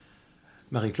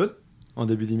Marie-Claude, en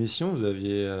début d'émission, vous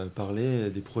aviez parlé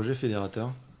des projets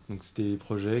fédérateurs. Donc, c'était des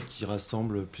projets qui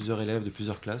rassemblent plusieurs élèves de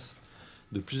plusieurs classes,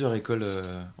 de plusieurs écoles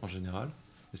en général.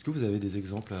 Est-ce que vous avez des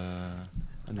exemples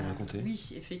à nous raconter ?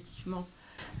 Oui, effectivement.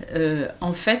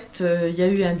 En fait, il y a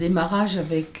eu un démarrage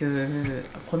avec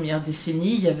la première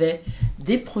décennie. Il y avait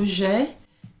des projets,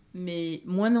 mais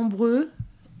moins nombreux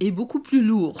et beaucoup plus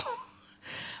lourds.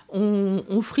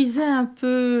 On frisait un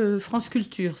peu France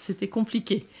Culture, c'était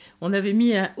compliqué. On avait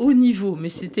mis un haut niveau, mais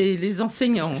c'était les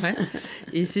enseignants,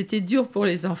 et c'était dur pour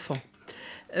les enfants.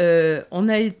 On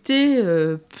a été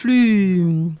plus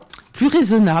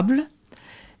raisonnable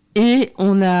et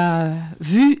on a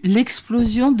vu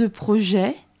l'explosion de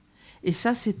projets, et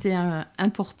ça c'était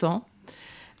important,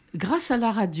 grâce à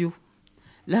la radio.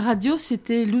 La radio,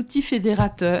 c'était l'outil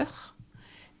fédérateur,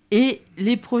 et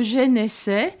les projets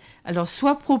naissaient, alors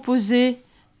soit proposés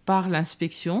par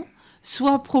l'inspection,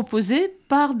 soit proposés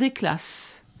par des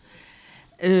classes.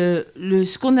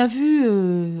 Ce qu'on a vu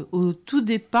au tout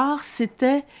départ,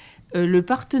 c'était le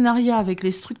partenariat avec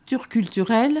les structures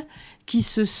culturelles qui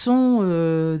se sont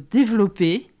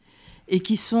développées et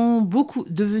qui sont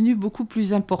devenus beaucoup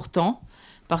plus importants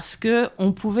parce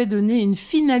qu'on pouvait donner une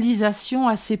finalisation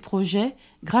à ces projets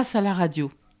grâce à la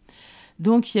radio.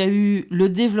 Donc il y a eu le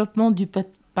développement du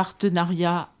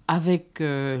partenariat avec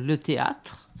le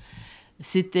théâtre.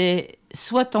 C'était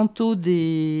soit tantôt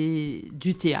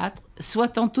du théâtre, soit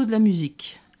tantôt de la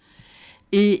musique.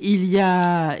 Et il y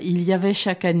avait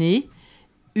chaque année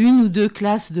 1 ou 2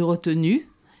 classes de retenue,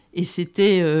 et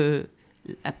c'était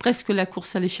presque la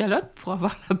course à l'échalote pour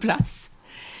avoir la place.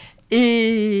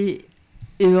 Et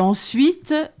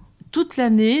ensuite, toute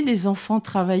l'année, les enfants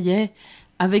travaillaient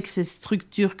avec ces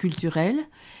structures culturelles,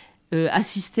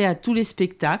 assistaient à tous les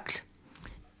spectacles,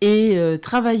 et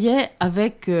travaillait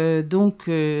avec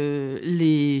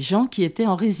les gens qui étaient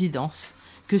en résidence,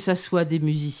 que ce soit des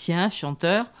musiciens,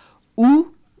 chanteurs ou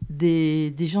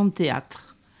des gens de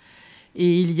théâtre.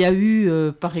 Et il y a eu,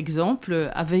 par exemple,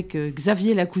 avec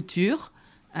Xavier Lacouture,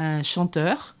 un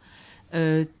chanteur,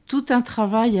 tout un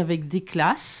travail avec des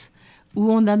classes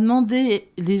où on a demandé,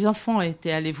 les enfants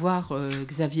étaient allés voir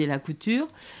Xavier Lacouture,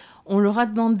 on leur a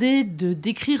demandé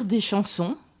d'écrire des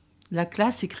chansons. La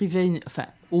classe écrivait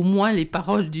au moins les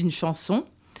paroles d'une chanson.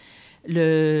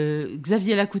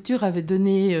 Xavier Lacouture avait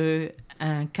donné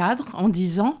un cadre en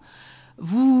disant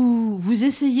vous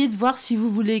essayez de voir si vous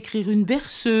voulez écrire une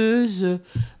berceuse,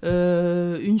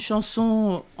 une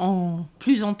chanson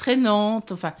plus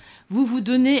entraînante. Enfin, vous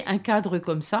donnez un cadre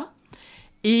comme ça.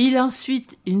 Et il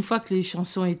ensuite, une fois que les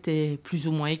chansons étaient plus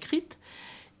ou moins écrites,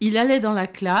 il allait dans la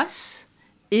classe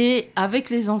et avec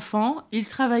les enfants, il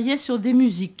travaillait sur des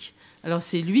musiques. Alors,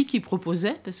 c'est lui qui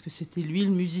proposait, parce que c'était lui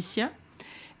le musicien.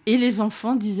 Et les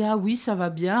enfants disaient « Ah oui, ça va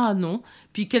bien, ah non ».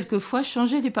 Puis, quelquefois,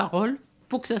 changer les paroles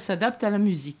pour que ça s'adapte à la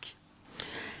musique.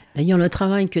 D'ailleurs, le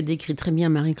travail que décrit très bien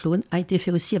Marie-Claude a été fait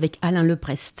aussi avec Alain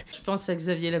Leprest. Je pense à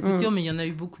Xavier Lacouture, mais il y en a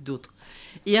eu beaucoup d'autres.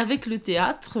 Et avec le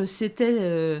théâtre,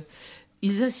 c'était...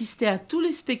 ils assistaient à tous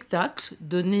les spectacles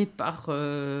donnés par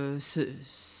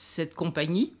cette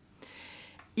compagnie.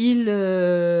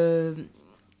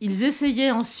 Ils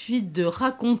essayaient ensuite de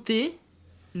raconter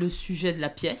le sujet de la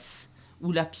pièce,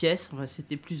 ou la pièce,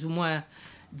 c'était plus ou moins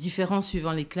différent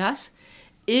suivant les classes,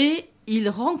 et ils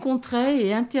rencontraient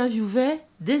et interviewaient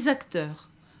des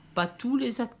acteurs. Pas tous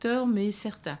les acteurs, mais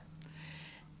certains.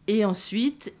 Et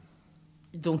ensuite,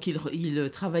 donc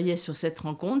ils travaillaient sur cette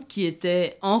rencontre qui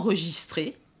était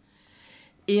enregistrée,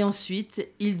 et ensuite,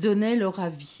 ils donnaient leur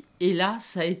avis. Et là,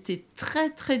 ça a été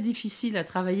très, très difficile à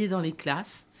travailler dans les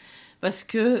classes, parce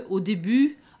qu'au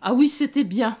début, ah oui, c'était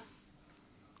bien.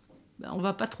 On ne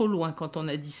va pas trop loin quand on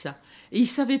a dit ça. Et ils ne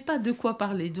savaient pas de quoi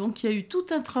parler. Donc, il y a eu tout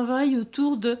un travail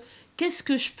autour de qu'est-ce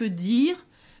que je peux dire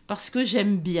parce que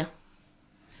j'aime bien,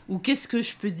 ou qu'est-ce que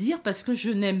je peux dire parce que je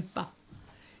n'aime pas.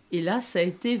 Et là, ça a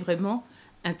été vraiment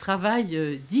un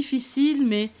travail difficile,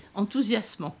 mais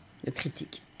enthousiasmant. De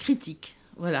critique. Critique.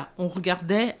 Voilà, on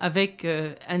regardait avec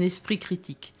un esprit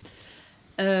critique.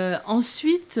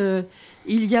 Ensuite,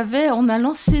 on a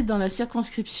lancé dans la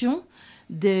circonscription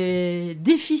des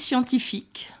défis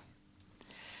scientifiques.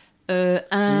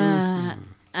 Une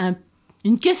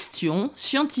question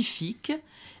scientifique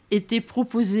était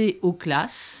proposée aux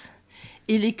classes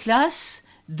et les classes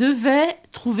devaient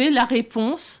trouver la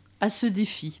réponse à ce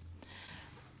défi.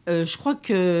 Je crois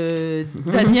que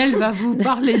Danièle va vous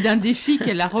parler d'un défi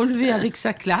qu'elle a relevé avec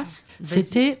sa classe.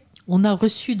 On a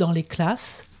reçu dans les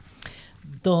classes,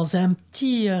 dans un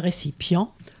petit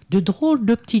récipient, de drôles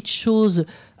de petites choses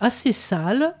assez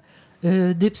sales,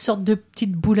 des sortes de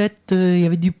petites boulettes, il y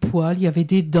avait du poil, il y avait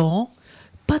des dents,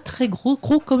 pas très gros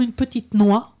comme une petite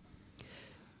noix.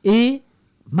 Et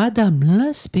Madame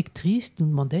l'inspectrice nous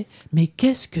demandait, mais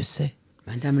qu'est-ce que c'est ?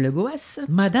 Madame Le Goas.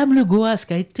 Madame Le Goas,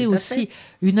 qui a été Tout à aussi fait.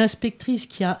 une inspectrice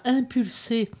qui a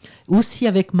impulsé, aussi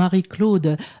avec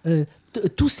Marie-Claude,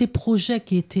 tous ces projets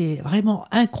qui étaient vraiment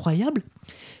incroyables.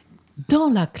 Dans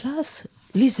la classe,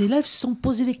 les élèves se sont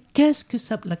posés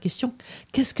la question,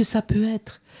 qu'est-ce que ça peut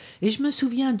être ? Et je me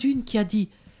souviens d'une qui a dit,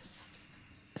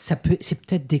 c'est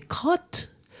peut-être des crottes.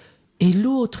 Et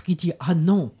l'autre qui dit, ah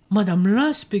non, Madame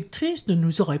l'inspectrice ne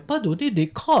nous aurait pas donné des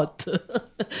crottes.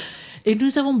 Et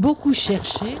nous avons beaucoup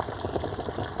cherché.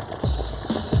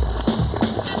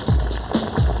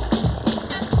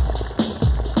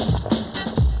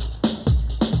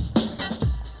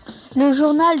 Le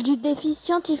journal du défi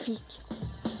scientifique.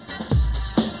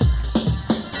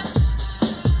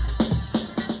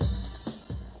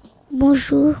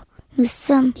 Bonjour, nous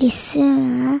sommes les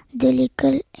CE1 de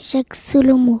l'école Jacques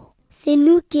Solomo. C'est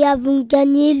nous qui avons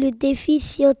gagné le défi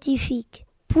scientifique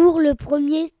pour le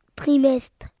premier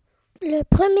trimestre. Le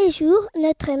premier jour,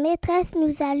 notre maîtresse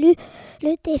nous a lu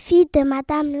le défi de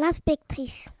Madame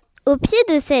l'inspectrice. Au pied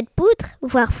de cette poutre,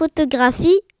 voire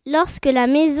photographie, lorsque la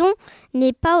maison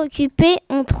n'est pas occupée,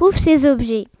 on trouve ces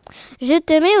objets. Je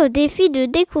te mets au défi de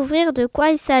découvrir de quoi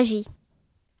il s'agit.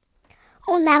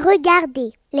 On a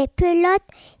regardé les pelotes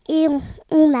et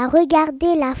on a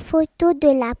regardé la photo de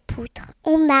la poutre.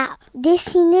 On a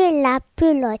dessiné la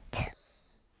pelote.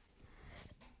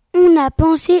 On a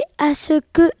pensé à ce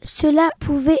que cela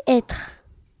pouvait être.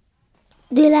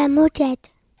 De la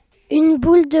moquette. Une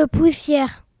boule de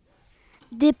poussière.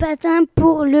 Des patins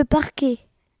pour le parquet.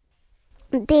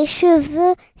 Des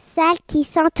cheveux sales qui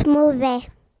sentent mauvais.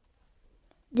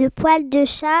 De poils de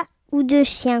chat ou de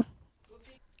chien.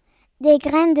 Des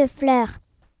graines de fleurs.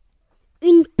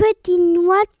 Une petite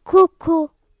noix de coco.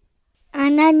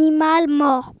 Un animal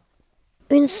mort.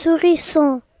 Une souris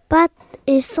sans pattes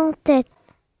et sans tête.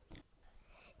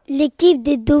 L'équipe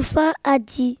des dauphins a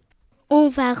dit « On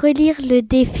va relire le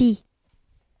défi ».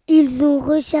 Ils ont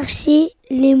recherché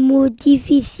les mots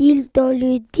difficiles dans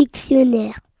le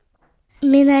dictionnaire.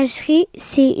 Ménagerie,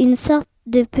 c'est une sorte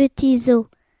de petit zoo.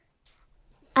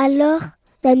 Alors,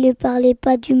 ça ne parlait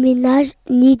pas du ménage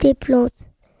ni des plantes.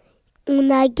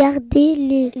 On a gardé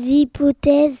les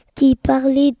hypothèses qui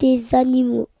parlaient des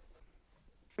animaux.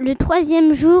 Le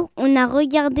troisième jour, on a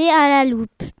regardé à la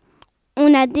loupe.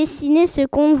 On a dessiné ce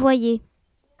qu'on voyait.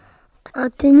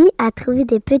 Anthony a trouvé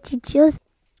des petites choses.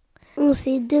 On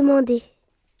s'est demandé.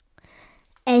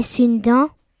 Est-ce une dent ?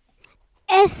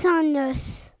 Est-ce un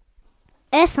os ?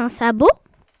 Est-ce un sabot ?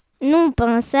 Non, pas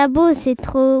un sabot, c'est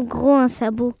trop gros un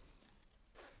sabot.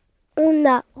 On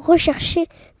a recherché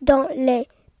dans les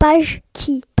pages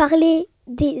qui parlaient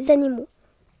des animaux.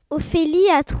 Ophélie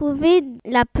a trouvé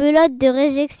la pelote de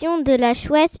réjection de la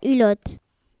chouette Hulotte.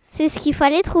 C'est ce qu'il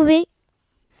fallait trouver.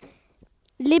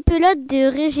 Les pelotes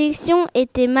de réjection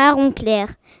étaient marron clair.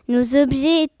 Nos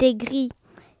objets étaient gris.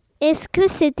 Est-ce que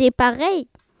c'était pareil ?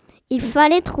 Il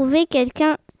fallait trouver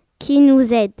quelqu'un qui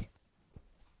nous aide.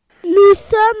 Nous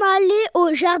sommes allés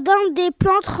au jardin des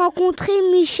plantes rencontrer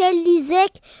Michel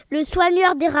Lisek, le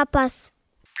soigneur des rapaces.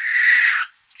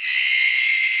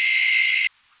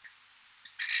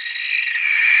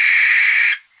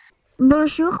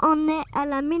 Bonjour, on est à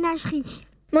la ménagerie.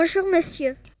 Bonjour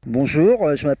monsieur.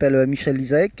 Bonjour, je m'appelle Michel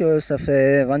Lisek, ça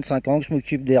fait 25 ans que je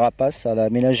m'occupe des rapaces à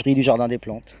la ménagerie du Jardin des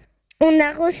Plantes. On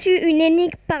a reçu une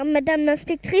énigme par Madame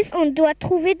l'inspectrice, on doit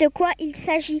trouver de quoi il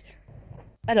s'agit.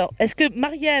 Alors,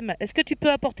 Mariam, est-ce que tu peux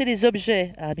apporter les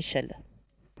objets à Michel ?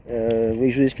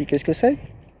 Oui, je vous explique ce que c'est.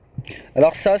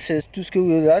 Alors ça, c'est tout ce que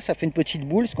là, ça fait une petite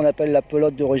boule, ce qu'on appelle la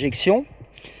pelote de réjection.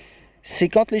 C'est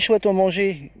quand les chouettes ont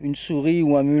mangé une souris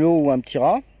ou un mulot ou un petit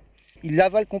rat, ils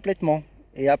l'avalent complètement.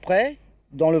 Et après,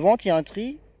 dans le ventre, il y a un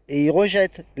tri et ils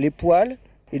rejettent les poils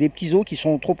et les petits os qui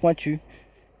sont trop pointus.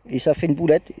 Et ça fait une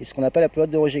boulette, et ce qu'on appelle la pelote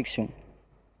de réjection.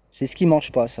 C'est ce qu'ils ne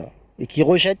mangent pas, ça. Et qu'ils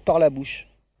rejettent par la bouche.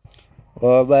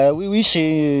 Oui,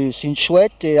 c'est une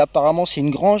chouette et apparemment c'est une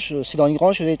grange. C'est dans une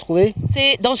grange que vous avez trouvé ?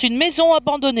 C'est dans une maison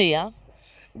abandonnée, hein ?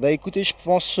 Écoutez, je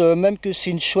pense même que c'est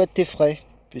une chouette effraie.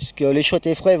 Puisque les chouettes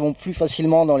effraie vont plus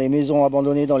facilement dans les maisons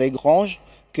abandonnées, dans les granges,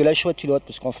 que la chouette hulotte.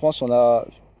 Parce qu'en France, on a,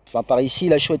 par ici,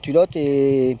 la chouette hulotte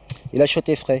et la chouette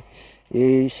effraie.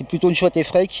 Et c'est plutôt une chouette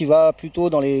effraie qui va plutôt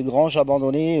dans les granges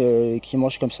abandonnées et qui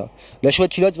mange comme ça. La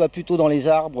chouette hulotte va plutôt dans les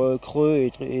arbres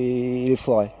creux et les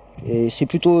forêts. Et c'est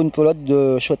plutôt une pelote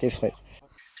de chouette effraie.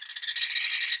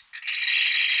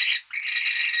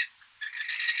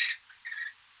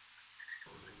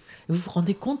 Vous vous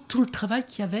rendez compte tout le travail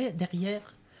qu'il y avait derrière ?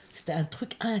 C'était un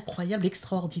truc incroyable,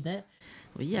 extraordinaire.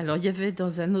 Oui, alors il y avait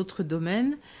dans un autre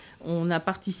domaine, on a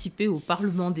participé au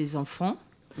Parlement des enfants.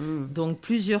 Donc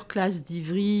plusieurs classes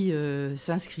d'Ivry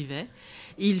s'inscrivaient.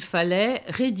 Et il fallait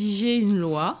rédiger une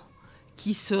loi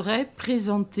qui serait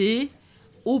présentée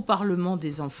au Parlement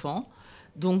des enfants.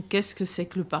 Donc qu'est-ce que c'est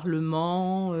que le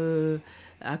Parlement,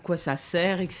 à quoi ça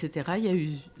sert, etc.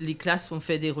 Les classes ont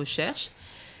fait des recherches.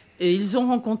 Et ils ont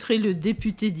rencontré le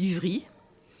député d'Ivry,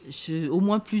 au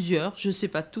moins plusieurs, je ne sais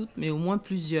pas toutes, mais au moins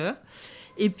plusieurs.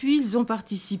 Et puis ils ont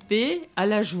participé à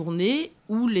la journée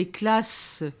où les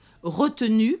classes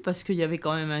retenues, parce qu'il y avait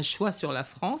quand même un choix sur la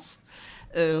France,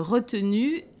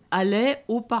 retenues allaient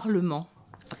au Parlement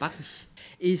à Paris.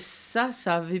 Et ça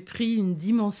avait pris une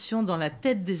dimension dans la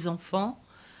tête des enfants.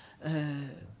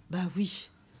 Oui,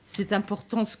 c'est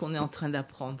important ce qu'on est en train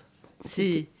d'apprendre.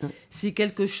 C'est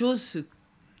quelque chose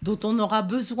dont on aura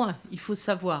besoin, il faut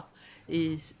savoir.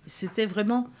 Et c'était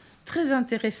vraiment très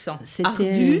intéressant.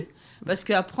 Ardu, parce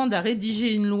qu'apprendre à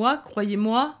rédiger une loi,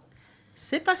 croyez-moi,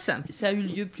 c'est pas simple. Ça a eu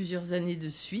lieu plusieurs années de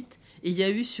suite. Et il y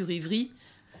a eu sur Ivry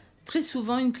très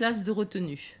souvent une classe de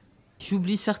retenue.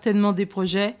 J'oublie certainement des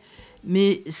projets,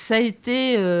 mais ça a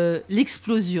été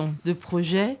l'explosion de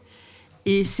projets.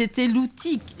 Et c'était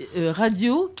l'outil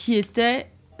radio qui était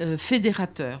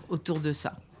fédérateur autour de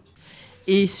ça.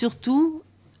 Et surtout,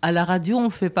 à la radio, on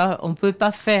ne peut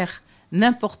pas faire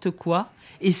n'importe quoi.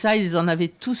 Et ça, ils en avaient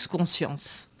tous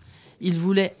conscience. Ils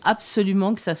voulaient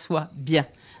absolument que ça soit bien.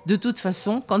 De toute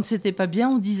façon, quand c'était pas bien,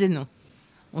 on disait non.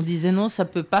 On disait non, ça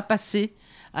peut pas passer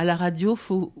à la radio.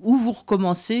 Faut ou vous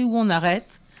recommencez ou on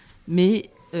arrête. Mais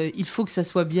il faut que ça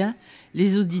soit bien.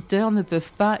 Les auditeurs ne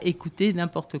peuvent pas écouter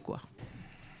n'importe quoi.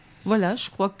 Voilà, je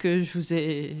crois que je vous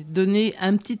ai donné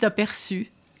un petit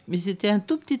aperçu. Mais c'était un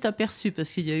tout petit aperçu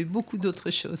parce qu'il y a eu beaucoup d'autres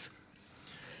choses.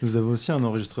 Nous avons aussi un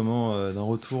enregistrement d'un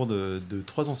retour de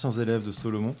 3 anciens élèves de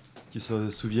Solomon qui se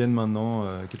souviennent maintenant,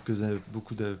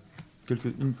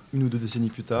 une ou deux décennies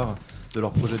plus tard, de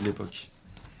leur projet de l'époque.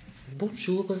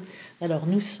 Bonjour. Alors,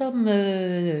 nous sommes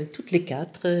toutes les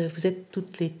 4, vous êtes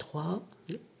toutes les 3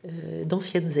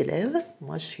 d'anciennes élèves.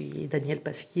 Moi, je suis Danièle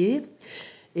Pasquier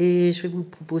et je vais vous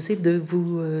proposer de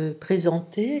vous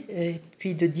présenter et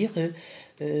puis de dire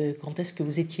quand est-ce que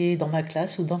vous étiez dans ma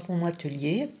classe ou dans mon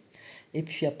atelier. Et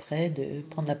puis après, de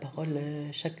prendre la parole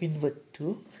chacune votre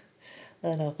tour.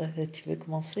 Alors, tu veux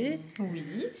commencer ?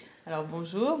 Oui. Alors,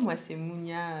 bonjour, moi c'est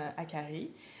Mounia Akari.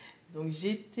 Donc,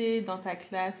 j'étais dans ta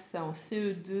classe en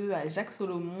CE2 à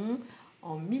Jacques-Solomon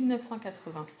en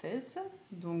 1996.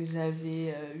 Donc,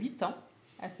 j'avais 8 ans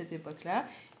à cette époque-là.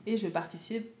 Et je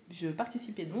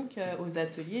participais donc aux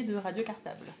ateliers de Radio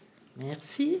Cartable.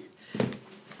 Merci.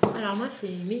 Alors moi c'est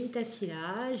Mélita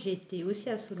Silla, j'étais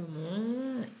aussi à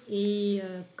Solomon et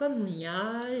comme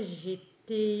Mounia, j'ai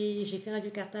fait Radio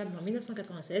Cartable en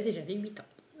 1996 et j'avais 8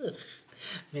 ans.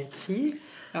 Merci.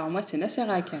 Alors moi c'est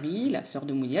Nassera Akari, la sœur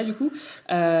de Mounia du coup.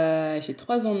 J'ai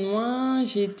 3 ans de moins,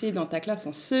 j'ai été dans ta classe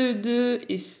en CE2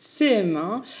 et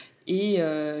CM1 et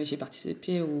j'ai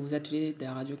participé aux ateliers de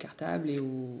Radio Cartable et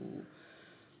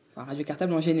Radio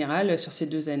Cartable en général sur ces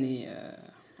 2 années.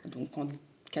 Donc en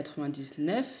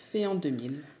 99 et en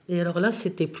 2000. Et alors là,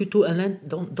 c'était plutôt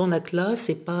dans la classe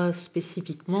et pas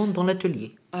spécifiquement dans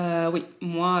l'atelier. Oui,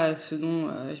 moi, ce dont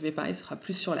je vais parler sera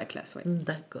plus sur la classe. Ouais.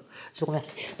 D'accord, je vous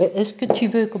remercie. Est-ce que tu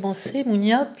veux commencer,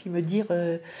 Mounia, puis me dire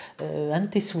un de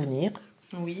tes souvenirs ?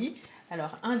 Oui,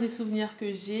 alors un des souvenirs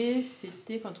que j'ai,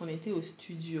 c'était quand on était au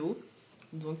studio,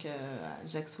 donc à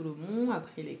Jacques-Solomon,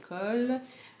 après l'école.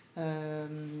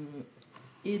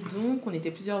 Et donc, on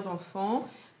était plusieurs enfants.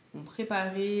 On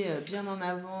préparait bien en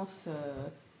avance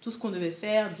tout ce qu'on devait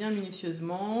faire, bien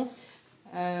minutieusement.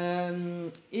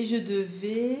 Et je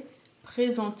devais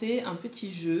présenter un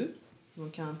petit jeu,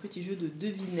 donc un petit jeu de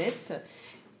devinettes,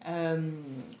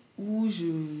 où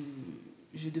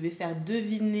je devais faire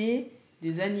deviner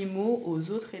des animaux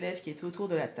aux autres élèves qui étaient autour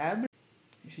de la table.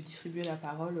 Je distribuais la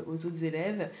parole aux autres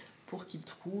élèves pour qu'ils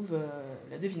trouvent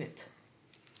la devinette.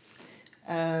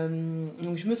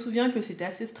 Donc je me souviens que c'était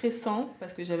assez stressant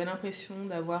parce que j'avais l'impression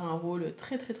d'avoir un rôle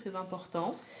très très très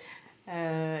important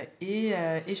et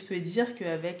je peux dire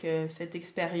qu'avec cette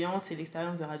expérience et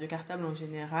l'expérience de Radio Cartable en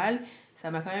général, ça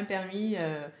m'a quand même permis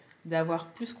d'avoir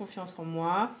plus confiance en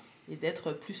moi et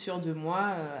d'être plus sûre de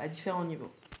moi à différents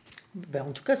niveaux.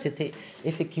 En tout cas, c'était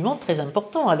effectivement très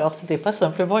important. Alors, c'était pas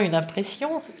simplement une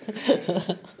impression.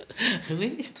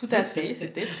 Oui, tout à fait,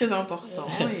 c'était très important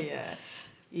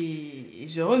Et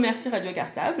je remercie Radio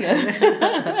Cartable.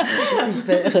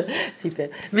 Super, super.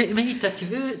 Mais Maïta, tu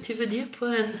veux dire,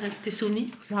 toi, tes souvenirs?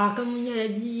 Alors, comme Mounia l'a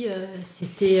dit,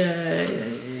 c'était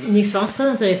une expérience très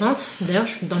intéressante. D'ailleurs,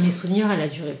 dans mes souvenirs, elle a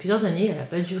duré plusieurs années. Elle n'a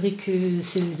pas duré que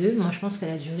CE2. Moi, je pense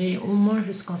qu'elle a duré au moins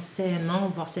jusqu'en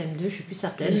CM1, voire CM2. Je ne suis plus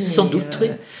certaine. Sans doute, oui.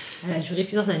 Elle a duré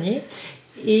plusieurs années.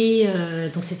 Et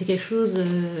donc c'était quelque chose,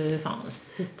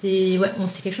 c'est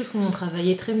quelque chose qu'on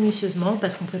travaillait très minutieusement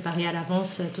parce qu'on préparait à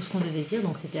l'avance tout ce qu'on devait dire,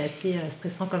 donc c'était assez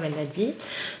stressant comme elle l'a dit.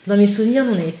 Dans mes souvenirs,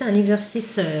 on avait fait un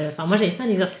exercice, moi j'avais fait un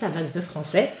exercice à base de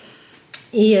français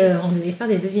et on devait faire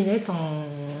des devinettes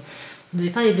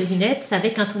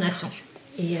avec intonation.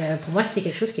 Et pour moi c'était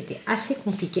quelque chose qui était assez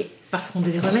compliqué parce qu'on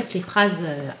devait remettre les phrases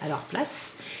à leur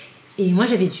place et moi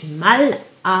j'avais du mal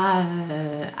à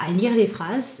lire les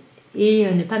phrases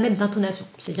et ne pas mettre d'intonation.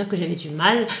 C'est-à-dire que j'avais du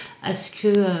mal à ce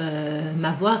que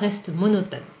ma voix reste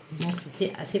monotone. Donc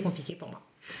c'était assez compliqué pour moi.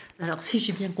 Alors si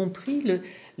j'ai bien compris,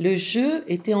 le jeu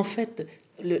était en fait,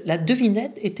 la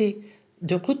devinette était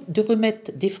de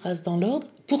remettre des phrases dans l'ordre.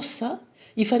 Pour ça,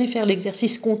 il fallait faire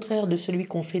l'exercice contraire de celui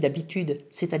qu'on fait d'habitude,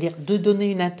 c'est-à-dire de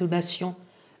donner une intonation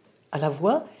à la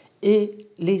voix, et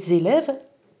les élèves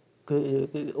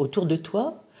autour de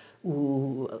toi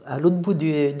ou à l'autre bout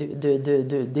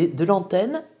de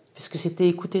l'antenne, puisque c'était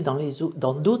écouté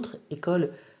dans d'autres écoles,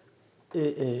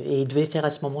 et ils devaient faire à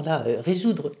ce moment-là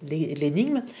résoudre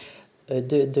l'énigme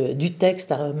du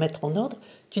texte à remettre en ordre.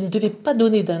 Tu ne devais pas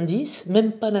donner d'indice,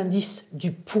 même pas l'indice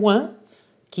du point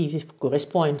qui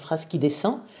correspond à une phrase qui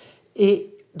descend, et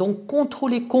donc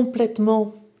contrôler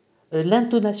complètement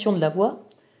l'intonation de la voix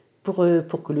pour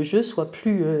que le jeu soit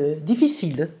plus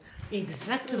difficile.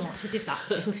 Exactement, c'était ça.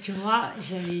 Sauf que moi,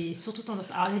 j'avais surtout tendance...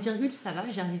 Alors la virgule, ça va,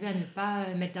 j'arrivais à ne pas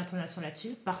mettre d'intonation là-dessus.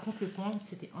 Par contre, le point,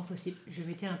 c'était impossible. Je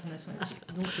mettais l'intonation là-dessus.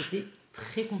 Donc c'était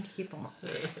très compliqué pour moi.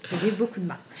 J'avais beaucoup de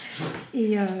mal.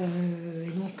 Et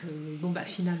donc,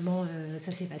 finalement,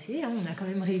 ça s'est passé. Hein. On a quand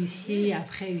même réussi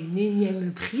après une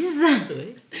énième prise.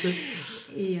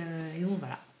 Et donc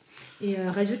voilà. Et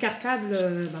Radio Cartable,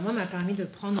 moi, m'a permis de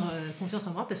prendre confiance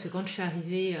en moi parce que quand je suis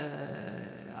arrivée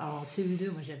en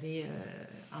CE2, moi, j'avais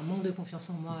un manque de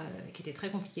confiance en moi qui était très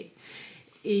compliqué.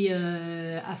 Et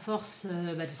à force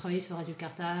de travailler sur Radio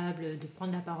Cartable, de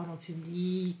prendre la parole en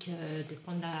public, de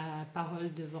prendre la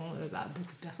parole devant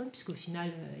beaucoup de personnes, puisqu'au final,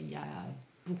 il y a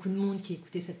beaucoup de monde qui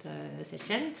écoutait cette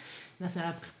chaîne,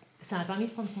 ça m'a permis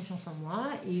de prendre confiance en moi.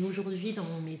 Et aujourd'hui, dans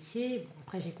mon métier,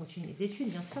 après j'ai continué mes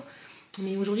études, bien sûr,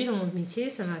 mais aujourd'hui, dans mon métier,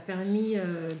 ça m'a permis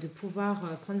de pouvoir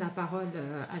prendre la parole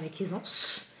avec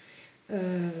aisance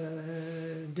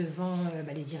devant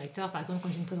les directeurs, par exemple, quand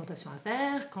j'ai une présentation à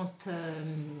faire, quand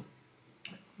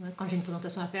j'ai une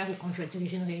présentation à faire ou quand je dois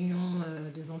diriger une réunion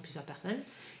devant plusieurs personnes.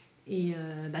 Et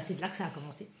c'est de là que ça a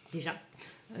commencé, déjà.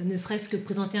 Ne serait-ce que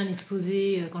présenter un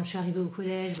exposé quand je suis arrivée au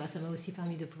collège, ça m'a aussi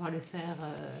permis de pouvoir le faire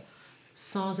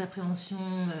sans appréhension,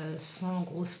 sans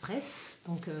gros stress.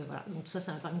 Donc donc tout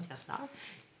ça m'a permis de faire ça.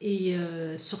 Et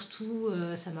surtout,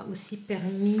 ça m'a aussi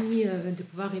permis de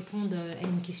pouvoir répondre à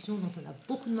une question dont on a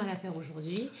beaucoup de mal à faire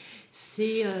aujourd'hui.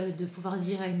 C'est de pouvoir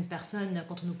dire à une personne,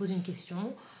 quand on nous pose une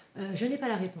question, je n'ai pas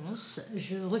la réponse,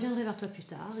 je reviendrai vers toi plus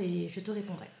tard et je te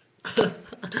répondrai.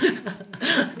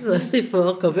 C'est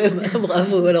fort quand même,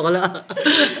 bravo. Alors là,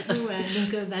 donc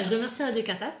je remercie Radio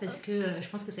Cartable parce que je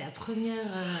pense que c'est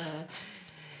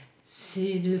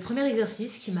le premier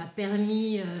exercice qui m'a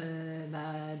permis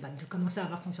de commencer à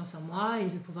avoir confiance en moi et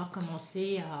de pouvoir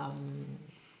commencer à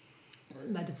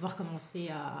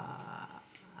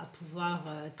pouvoir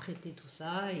traiter tout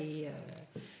ça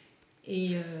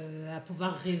et à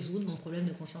pouvoir résoudre mon problème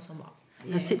de confiance en moi.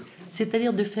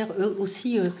 C'est-à-dire de faire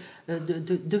aussi,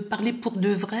 de parler pour de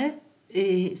vrai,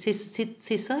 et c'est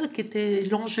ça qui était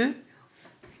l'enjeu.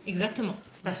 Exactement,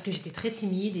 parce que j'étais très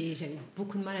timide et j'avais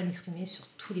beaucoup de mal à m'exprimer sur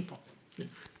tous les points.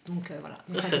 Donc voilà,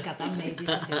 donc Radio Cartable m'a aidé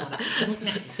sur ces points-là. Donc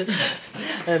merci.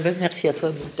 Merci à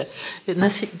toi,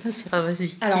 Nassira,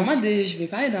 vas-y. Alors moi, je vais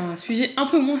parler d'un sujet un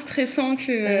peu moins stressant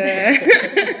que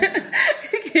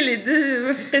les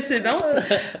deux précédents.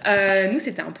 Nous,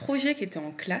 c'était un projet qui était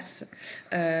en classe,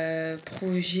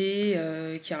 projet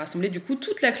qui a rassemblé du coup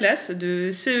toute la classe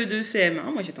de CE2,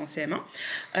 CM1. Moi, j'étais en CM1.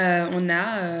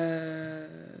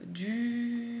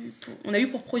 On a eu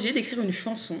pour projet d'écrire une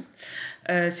chanson.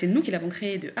 C'est nous qui l'avons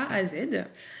créée de A à Z.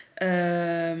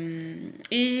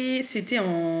 Et c'était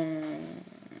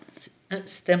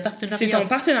C'était un partenariat. C'était en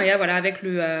partenariat, voilà, avec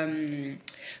le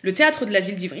théâtre de la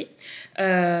ville d'Ivry. Il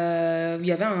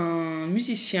y avait un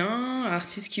musicien, un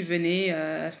artiste qui venait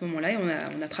à ce moment-là et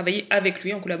on a travaillé avec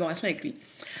lui, en collaboration avec lui.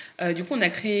 Du coup, on a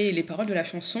créé les paroles de la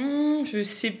chanson. Je ne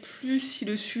sais plus si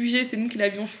le sujet, c'est nous qui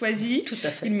l'avions choisi. Tout à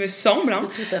fait. Il me semble. Hein.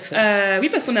 Tout à fait. Oui,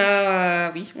 parce qu'on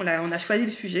a, on a choisi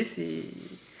le sujet.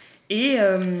 Et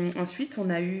ensuite, on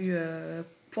a eu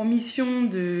pour mission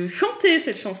de chanter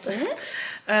cette chanson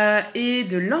et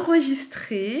de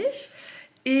l'enregistrer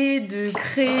et de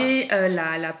créer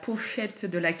la pochette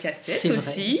de la cassette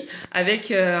aussi, avec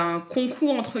un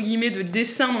concours entre guillemets de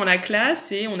dessin dans la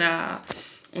classe, et on a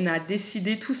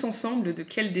décidé tous ensemble de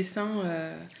quel dessin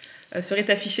serait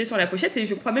affiché sur la pochette, et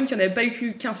je crois même qu'il n'y en avait pas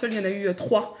eu qu'un seul, il y en a eu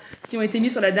 3 qui ont été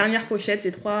mis sur la dernière pochette,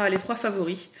 les trois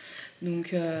favoris.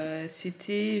 Donc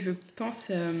c'était, je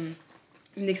pense,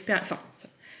 une expérience. Enfin,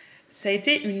 ça a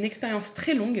été une expérience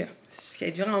très longue, qui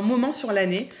a duré un moment sur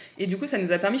l'année, et du coup ça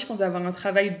nous a permis, je pense, d'avoir un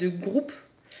travail de groupe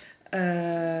avec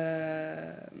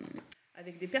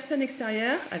des personnes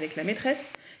extérieures, avec la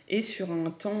maîtresse, et sur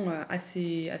un temps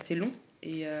assez long.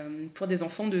 Et pour des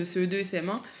enfants de CE2 et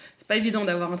CM1, c'est pas évident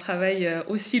d'avoir un travail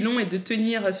aussi long et de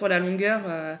tenir sur la longueur.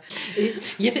 Et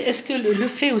est-ce que le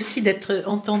fait aussi d'être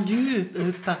entendu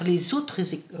par les autres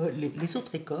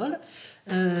écoles,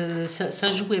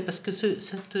 ça jouait, parce que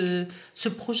ce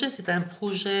projet, c'est un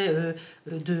projet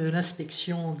de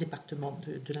l'inspection département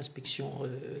de l'inspection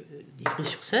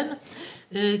d'Ivry-sur-Seine,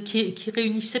 qui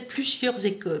réunissait plusieurs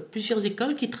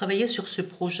écoles qui travaillaient sur ce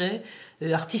projet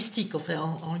artistique, enfin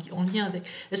en lien avec.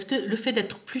 Est-ce que le fait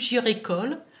d'être plusieurs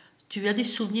écoles, tu as des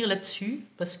souvenirs là-dessus?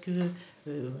 Parce que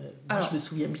moi, je me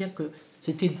souviens bien que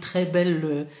c'était une très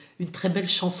belle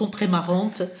chanson, très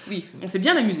marrante. Oui, on s'est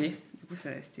bien amusé.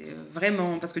 C'était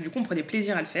vraiment, parce que du coup on prenait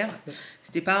plaisir à le faire,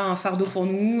 c'était pas un fardeau pour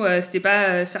nous, c'était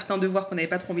pas certains devoirs qu'on n'avait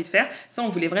pas trop envie de faire, ça on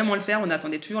voulait vraiment le faire, on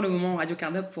attendait toujours le moment en Radio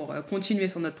Cartable pour continuer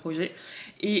sur notre projet.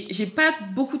 Et j'ai pas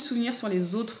beaucoup de souvenirs sur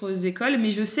les autres écoles,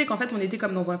 mais je sais qu'en fait on était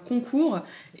comme dans un concours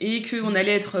et qu'on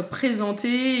allait être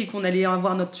présenté et qu'on allait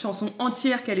avoir notre chanson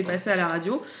entière qui allait passer à la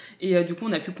radio, et du coup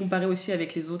on a pu comparer aussi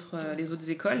avec les autres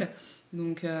écoles,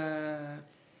 donc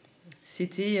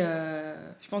c'était,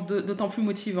 je pense, d'autant plus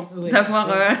motivant d'avoir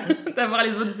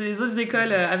les autres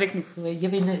écoles avec nous. Il y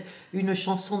avait une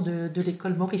chanson de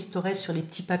l'école Maurice Thorez sur les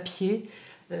petits papiers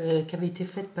qui avait été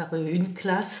faite par une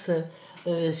classe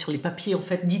sur les papiers en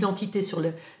fait d'identité.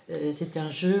 C'était un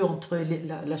jeu entre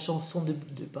la chanson de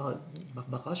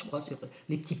Barbara, je crois, sur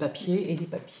les petits papiers et les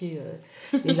papiers.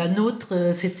 Et la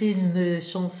nôtre, c'était une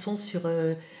chanson sur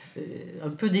un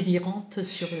peu délirante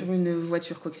sur une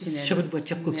voiture coccinelle. Sur une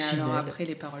voiture coccinelle. Mais alors après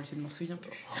les paroles, je ne m'en souviens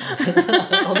plus.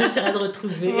 On essaiera de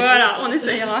retrouver. Voilà, on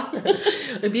essayera.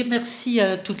 Eh bien, merci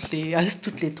à toutes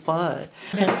les trois.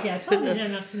 Merci à toi déjà,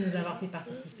 merci de nous avoir fait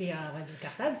participer à Radio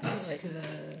Cartable, parce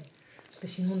que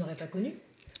sinon on n'aurait pas connu.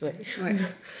 Ouais.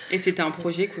 Et c'était un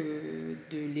projet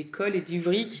de l'école et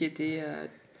d'Ivry qui était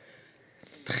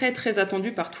très très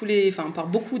attendu par par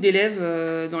beaucoup d'élèves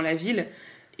dans la ville,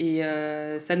 et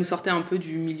ça nous sortait un peu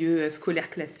du milieu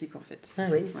scolaire classique en fait. Ah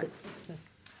oui.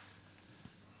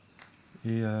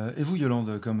 Et vous,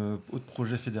 Yolande, comme autre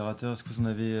projet fédérateur, est-ce que vous en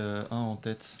avez un en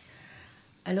tête?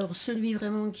 Alors, celui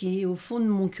vraiment qui est au fond de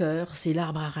mon cœur, c'est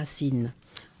l'arbre à racines.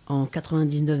 En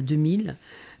 99-2000,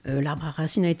 l'arbre à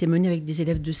racines a été mené avec des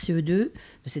élèves de CE2 de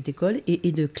cette école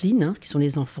et de CLIN, qui sont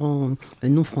les enfants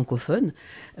non francophones,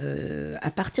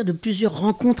 à partir de plusieurs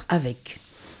rencontres avec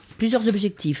plusieurs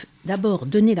objectifs. D'abord,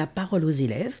 donner la parole aux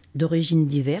élèves d'origines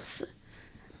diverses,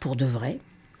 pour de vrai,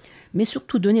 mais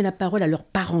surtout donner la parole à leurs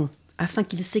parents, afin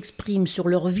qu'ils s'expriment sur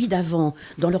leur vie d'avant,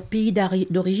 dans leur pays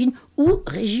d'origine ou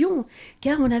région.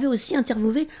 Car on avait aussi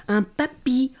interviewé un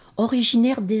papy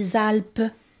originaire des Alpes.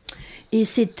 Et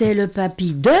c'était le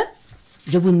papy de,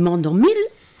 je vous demande en 1000.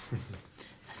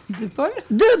 De Paul ?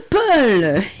 De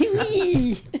Paul,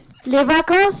 oui. Les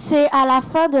vacances, c'est à la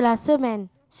fin de la semaine.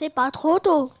 C'est pas trop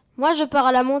tôt. Moi, je pars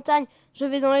à la montagne. Je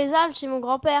vais dans les Alpes chez mon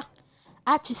grand-père.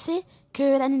 Ah, tu sais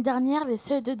que l'année dernière, les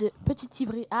CE2 de Petite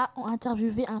Ivry A ont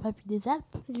interviewé un papy des Alpes?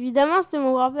 Évidemment, c'était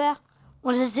mon grand-père.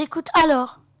 On les écoute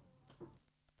alors.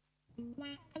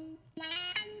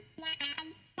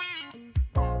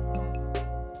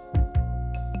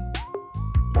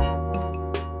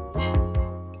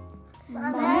 Ma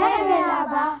mère est née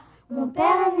là-bas, mon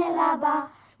père est né là-bas,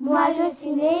 moi je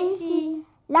suis née ici.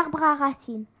 L'arbre à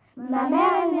racines. Ma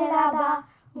mère est née là-bas,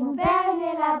 mon père est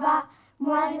né là-bas,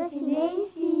 moi je suis née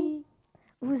ici.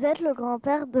 Vous êtes le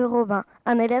grand-père de Robin,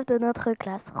 un élève de notre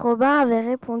classe. Robin avait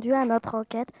répondu à notre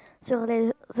enquête sur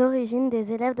les origines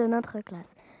des élèves de notre classe.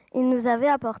 Il nous avait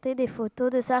apporté des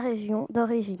photos de sa région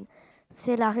d'origine.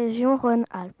 c'est la région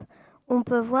Rhône-Alpes. On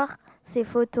peut voir ses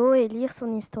photos et lire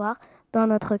son histoire dans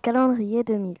notre calendrier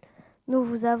 2000. Nous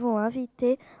vous avons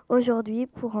invité aujourd'hui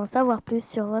pour en savoir plus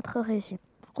sur votre région.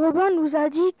 Robin nous a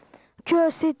dit que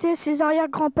c'était ses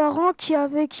arrière-grands-parents qui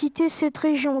avaient quitté cette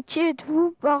région. Qui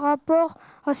êtes-vous par rapport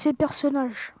à ces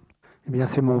personnages ? Eh bien,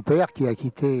 c'est mon père qui a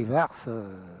quitté Vars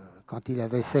quand il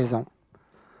avait 16 ans.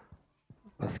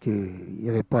 Parce qu'il n'y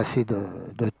avait pas assez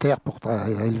de terre pour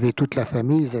élever toute la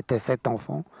famille. Ils étaient 7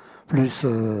 enfants. Plus,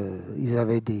 ils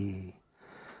avaient des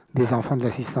enfants de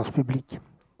l'assistance publique.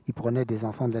 Ils prenaient des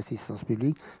enfants de l'assistance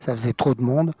publique. Ça faisait trop de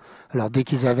monde. Alors, dès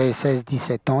qu'ils avaient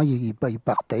 16-17 ans, ils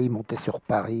partaient, ils montaient sur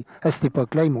Paris. À cette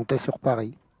époque-là, ils montaient sur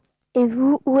Paris. Et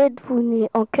vous, où êtes-vous né ?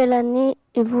 En quelle année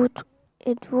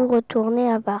êtes-vous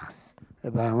retourné à Vars ? Eh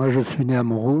ben, moi, je suis né à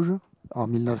Montrouge en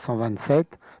 1927.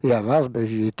 Et à Vars,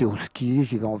 j'y étais au ski,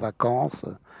 j'y vais en vacances.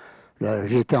 Là,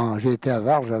 j'ai été à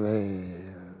Vars, j'avais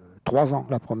 3 ans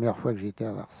la première fois que j'ai été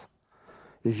à Vars.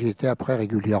 Et j'y étais après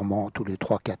régulièrement, tous les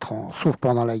 3-4 ans, sauf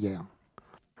pendant la guerre.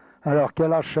 Alors,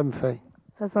 quel âge ça me fait ?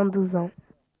 72 ans.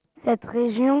 Cette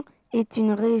région est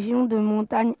une région de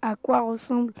montagne. À quoi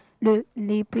ressemblent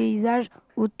les paysages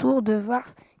autour de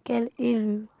Vars ? Quel est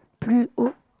le plus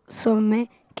haut sommet ?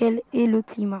 Quel est le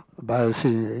climat ? C'est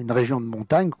une région de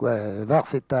montagne, quoi. Vars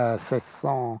est à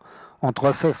entre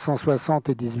 1660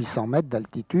 et 1800 mètres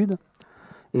d'altitude.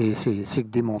 Et c'est que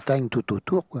des montagnes tout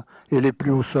autour, quoi. Et les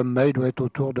plus hauts sommets, ils doivent être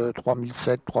autour de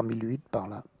 3007, 3008 par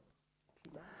là.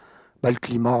 Le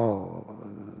climat,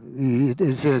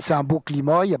 c'est un beau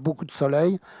climat, il y a beaucoup de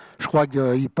soleil. Je crois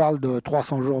qu'il parle de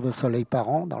 300 jours de soleil par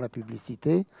an dans la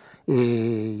publicité.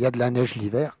 Et il y a de la neige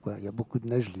l'hiver, quoi. Il y a beaucoup de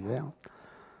neige l'hiver.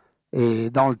 Et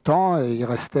dans le temps, il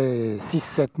restait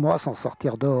 6-7 mois sans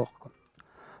sortir dehors, quoi.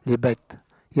 Les bêtes.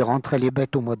 Ils rentraient les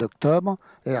bêtes au mois d'octobre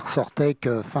et elles ressortaient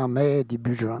que fin mai,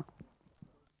 début juin.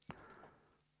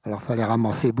 Alors il fallait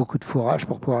ramasser beaucoup de fourrage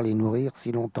pour pouvoir les nourrir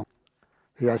si longtemps.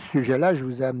 Et à ce sujet-là, je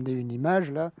vous ai amené une image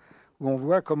là où on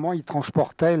voit comment ils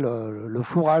transportaient le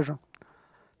fourrage.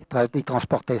 Ils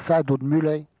transportaient ça à dos de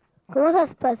mulet. Comment ça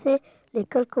se passait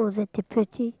l'école quand vous étiez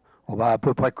petit ? On va à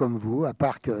peu près comme vous, à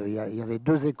part qu'il y avait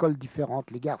 2 écoles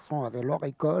différentes. Les garçons avaient leur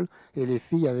école et les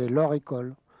filles avaient leur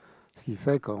école. Ce qui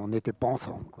fait qu'on n'était pas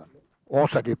ensemble, quoi. Oh,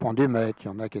 ça dépend des maîtres. Il y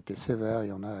en a qui étaient sévères, il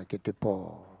y en a qui n'étaient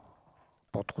pas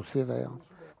trop sévères.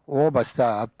 Oh, c'était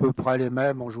à peu près les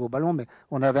mêmes. On jouait au ballon, mais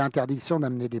on avait interdiction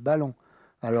d'amener des ballons.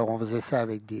 Alors on faisait ça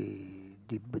avec des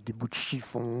bouts de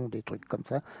chiffon, des trucs comme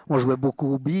ça. On jouait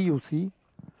beaucoup aux billes aussi.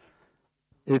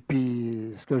 Et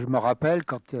puis, ce que je me rappelle,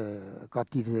 quand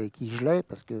il gelait,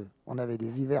 parce qu'on avait des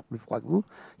hivers plus froids que vous,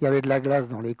 il y avait de la glace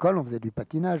dans l'école, on faisait du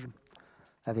patinage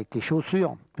avec les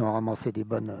chaussures. Et on ramassait des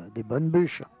bonnes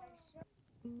bûches.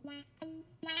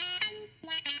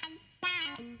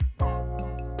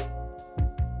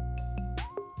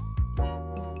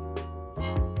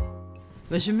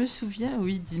 Je me souviens,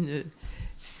 oui,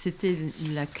 c'était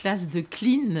la classe de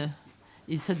Clean,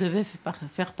 et ça devait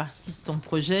faire partie de ton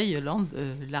projet, Yolande,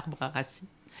 l'arbre à racines.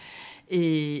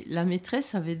 Et la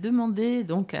maîtresse avait demandé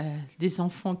donc à des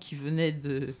enfants qui venaient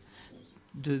de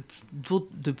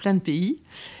plein de pays.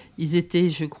 Ils étaient,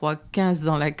 je crois, 15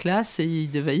 dans la classe et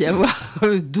il devait y avoir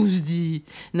 12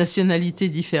 nationalités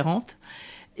différentes.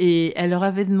 Et elle leur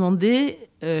avait demandé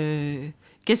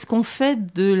qu'est-ce qu'on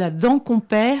fait de la dent qu'on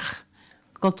perd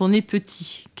quand on est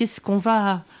petit ? Qu'est-ce qu'on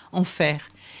va en faire ?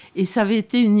 Et ça avait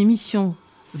été une émission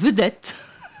vedette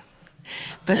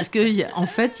parce qu'en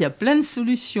fait, il y a plein de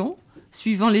solutions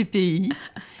suivant les pays.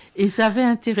 Et ça avait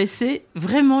intéressé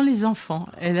vraiment les enfants.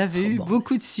 Elle avait eu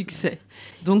beaucoup de succès.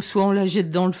 Donc, soit on la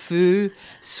jette dans le feu,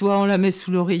 soit on la met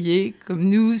sous l'oreiller, comme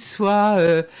nous, soit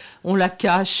on la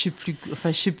cache.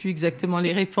 Je sais plus exactement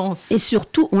les réponses. Et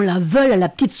surtout, on la vole à la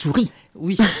petite souris.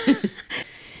 Oui.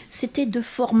 C'était de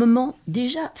formement,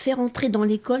 déjà faire entrer dans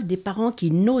l'école des parents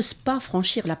qui n'osent pas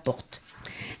franchir la porte.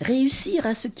 Réussir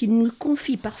à ce qu'ils nous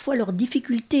confient parfois leurs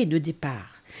difficultés de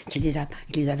départ, qui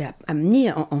les avaient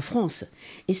amenés en France.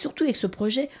 Et surtout avec ce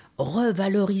projet,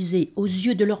 revaloriser aux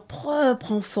yeux de leurs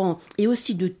propres enfants et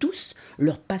aussi de tous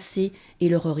leur passé et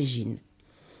leur origine.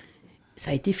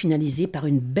 Ça a été finalisé par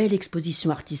une belle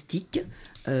exposition artistique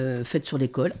faite sur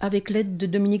l'école avec l'aide de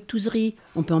Dominique Touzery.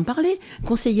 On peut en parler,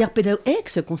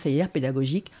 ex-conseillère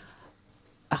pédagogique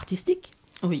artistique.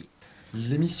 Oui.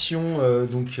 L'émission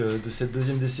de cette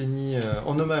deuxième décennie,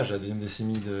 en hommage à la deuxième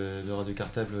décennie de Radio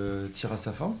Cartable, tire à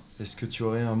sa fin. Est-ce que tu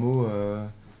aurais un mot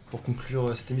pour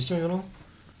conclure cette émission, Yolande ?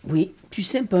 Oui, tu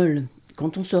sais, Paul,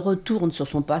 quand on se retourne sur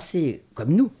son passé,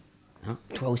 comme nous, hein,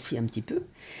 toi aussi un petit peu,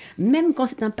 même quand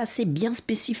c'est un passé bien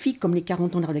spécifique comme les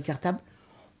 40 ans de Radio Cartable,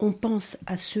 on pense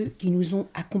à ceux qui nous ont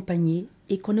accompagnés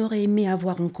et qu'on aurait aimé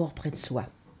avoir encore près de soi.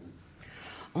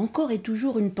 Encore et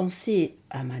toujours une pensée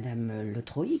à Madame Le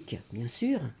Troïc, bien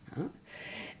sûr,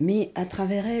 mais à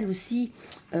travers elle aussi,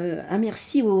 un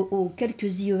merci aux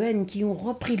quelques IEN qui ont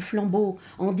repris le flambeau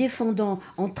en défendant,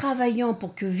 en travaillant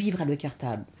pour que vivre à Le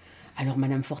Cartable. Alors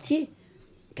Madame Fortier,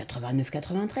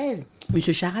 89-93,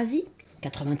 Monsieur Charazi,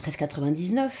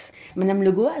 93-99, Madame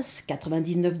Le Goas,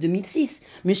 99-2006,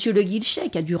 Monsieur Le Guilchet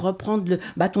qui a dû reprendre le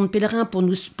bâton de pèlerin pour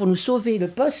nous sauver le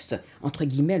poste, entre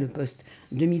guillemets le poste,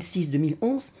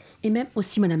 2006-2011, et même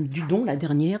aussi Madame Dudon, la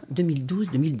dernière,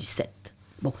 2012-2017.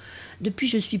 Bon, depuis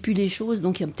je ne suis plus les choses,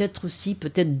 donc il y a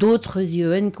peut-être d'autres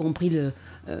IEN qui ont pris le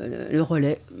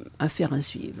relais. Affaire à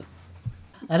suivre.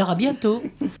 Alors à bientôt.